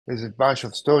There's a bunch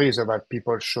of stories about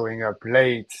people showing up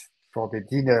late for the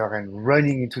dinner and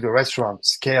running into the restaurant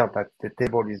scared that the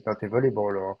table is not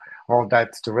available or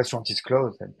that the restaurant is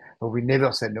closed. But we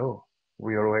never say no.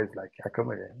 We always like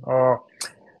accommodate. Or there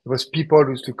was people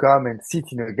who used to come and sit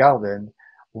in a garden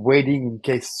waiting in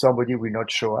case somebody will not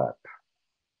show up.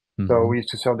 So Hmm. we used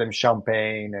to serve them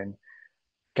champagne and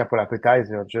couple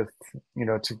appetizer just,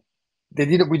 to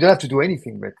we don't have to do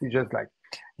anything, but it's just like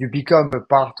you become a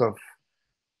part of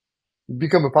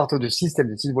the system.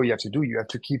 This is what you have to do. You have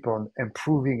to keep on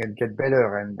improving and get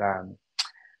better and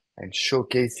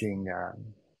showcasing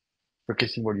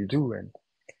what you do. And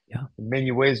Yeah. in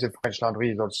many ways, the French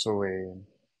Laundry is also a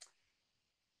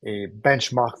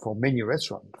benchmark for many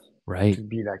restaurants Right. to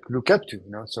be like look up to.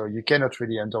 So you cannot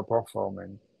really underperform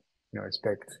and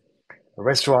expect a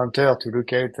restaurateur to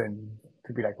look at and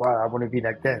to be like, wow, I want to be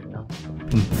like them.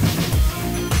 Mhm.